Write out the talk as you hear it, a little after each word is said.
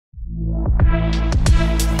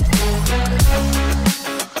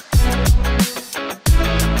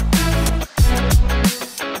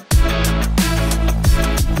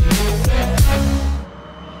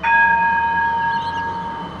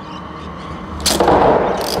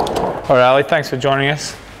All right, Ali, thanks for joining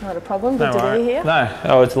us. Not a problem, good to be here. No,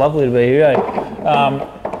 oh, it's lovely to be here, eh?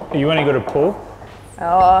 Are you any good at pool?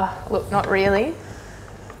 Oh, look, not really,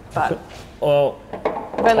 but Well,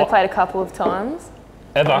 I've only played a couple of times.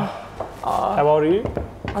 Ever? How old are you?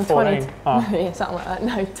 I'm 14. 20. Oh. Yeah, something like that.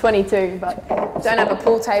 No, 22, but don't have a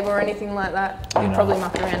pool table or anything like that. We probably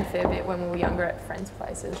mucked around a fair bit when we were younger at friends'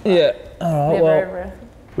 places. Yeah. All right, well, ever.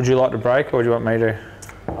 would you like to break or do you want me to?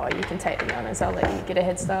 Oh, you can take the honours. I'll let you get a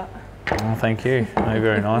head start. Oh, thank you. No,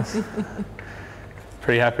 very nice.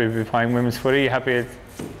 Pretty happy to be playing women's footy. You happy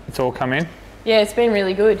it's all come in? Yeah, it's been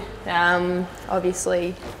really good.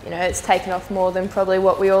 Obviously, you know, it's taken off more than probably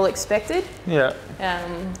what we all expected. Yeah.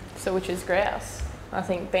 So which is grouse. I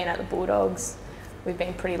think being at the Bulldogs, we've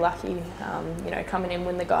been pretty lucky. You know, coming in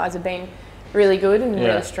when the guys have been really good and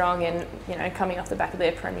really strong, and you know, coming off the back of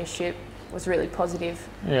their premiership was really positive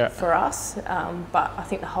for us. But I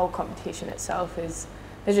think the whole competition itself has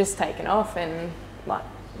just taken off, and like,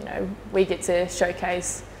 you know, we get to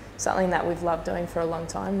showcase something that we've loved doing for a long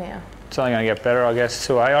time now. It's only going to get better, I guess,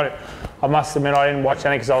 too. I must admit I didn't watch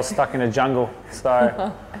any because I was stuck in the jungle. So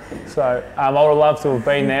I would have loved to have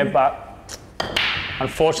been there, but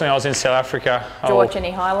unfortunately I was in South Africa. Did you watch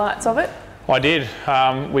any highlights of it? I did.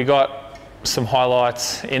 We got some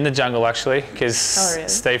highlights in the jungle actually, because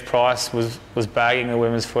Steve Price was bagging the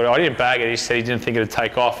women's footy. I didn't bag it, he said he didn't think it would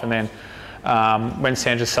take off, and then when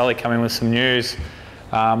Sandra Sully came in with some news,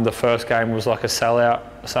 the first game was like a sellout,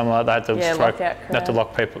 something like that. Have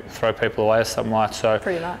to throw people away or something like that. So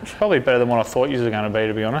pretty much. Probably better than what I thought you were going to be,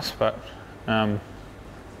 to be honest. But good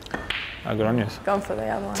on you. Gone for the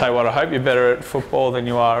other one. Tell you what, I hope you're better at football than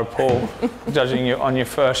you are at pool, judging you on your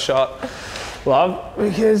first shot, love.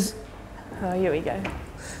 Because here we go.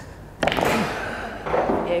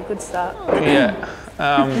 Yeah, good start. Yeah.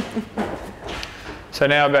 So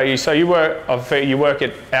now about you. So you work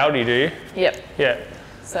at Audi, do you? Yep. Yeah.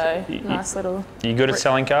 So nice little. You good at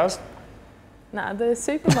selling cars? Nah, the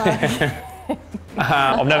supermarket.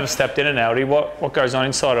 I've never stepped in an Audi. What goes on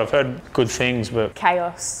inside? I've heard good things, but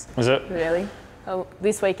chaos. Is it? Really? Well,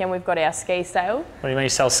 this weekend we've got our ski sale. What do you mean you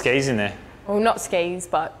sell skis in there? Well, not skis,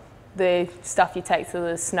 but the stuff you take to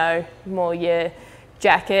the snow, more your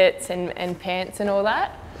jackets and pants and all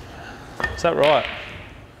that. Is that right?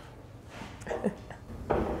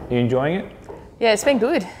 You enjoying it? Yeah, it's been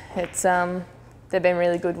good. It's they've been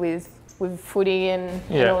really good with footy and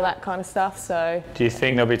all that kind of stuff. So do you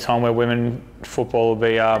think there'll be a time where women football will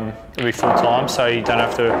be full time, so you don't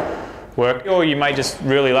have to work, or you may just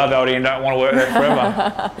really love Aldi and don't want to work there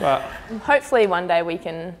forever? But hopefully one day we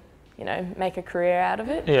can, you know, make a career out of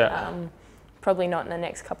it. Yeah. Probably not in the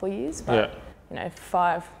next couple of years, but you know,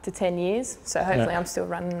 5 to 10 years. So hopefully I'm still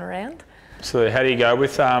running around. So how do you go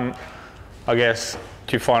with? I guess,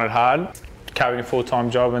 do you find it hard having a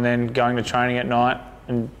full-time job and then going to training at night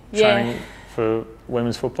and training for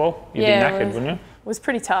women's football? You'd be knackered, wouldn't you? It was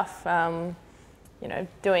pretty tough, you know,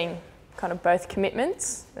 doing kind of both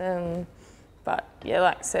commitments. But yeah,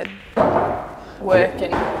 like I said, work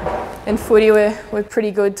and footy were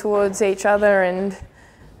pretty good towards each other, and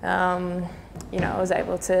you know, I was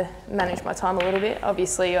able to manage my time a little bit.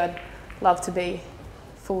 Obviously, I'd love to be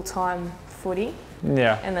full-time footy.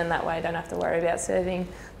 Yeah. And then that way I don't have to worry about serving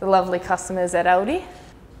the lovely customers at Aldi.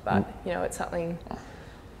 But, you know, it's something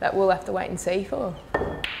that we'll have to wait and see for.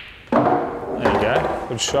 There you go.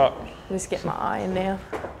 Good shot. Just get my eye in now.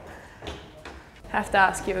 Have to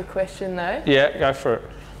ask you a question though. Yeah, go for it.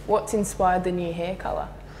 What's inspired the new hair colour?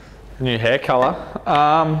 New hair colour?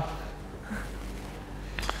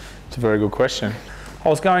 It's a very good question. I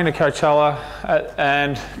was going to Coachella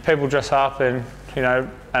and people dress up, and you know,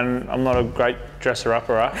 and I'm not a great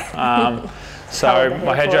dresser-upper. So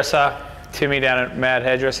my hairdresser, Timmy down at Mad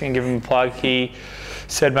Hairdressing, give him a plug, he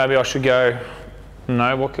said maybe I should go,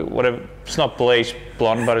 no, whatever, it's not bleach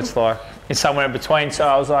blonde, but it's like, it's somewhere in between. So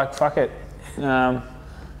I was like, fuck it, I'm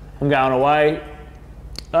going away,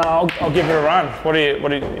 I'll give it a run.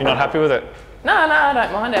 You're not happy with it? No, I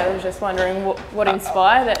don't mind it. I was just wondering what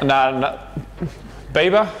inspired it. No,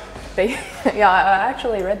 Bieber? Yeah, I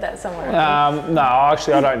actually read that somewhere. No,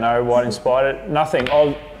 actually I don't know what inspired it. Nothing.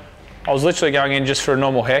 I was literally going in just for a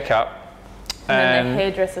normal haircut. And then the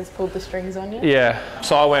hairdressers pulled the strings on you? Yeah.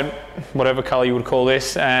 So I went whatever colour you would call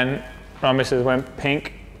this, and my missus went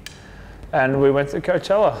pink, and we went to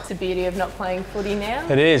Coachella. It's the beauty of not playing footy now.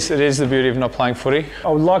 It is the beauty of not playing footy. I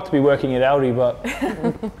would like to be working at Aldi,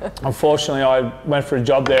 but unfortunately I went for a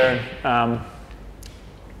job there and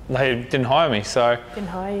they didn't hire me, so didn't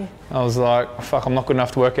hire you. I was like, fuck, I'm not good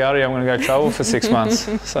enough to work out here, I'm going to go travel for 6 months.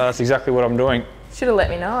 So that's exactly what I'm doing. Should have let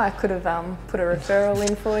me know. I could have put a referral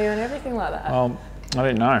in for you and everything like that. I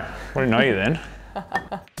didn't know. I didn't know you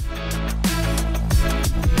then.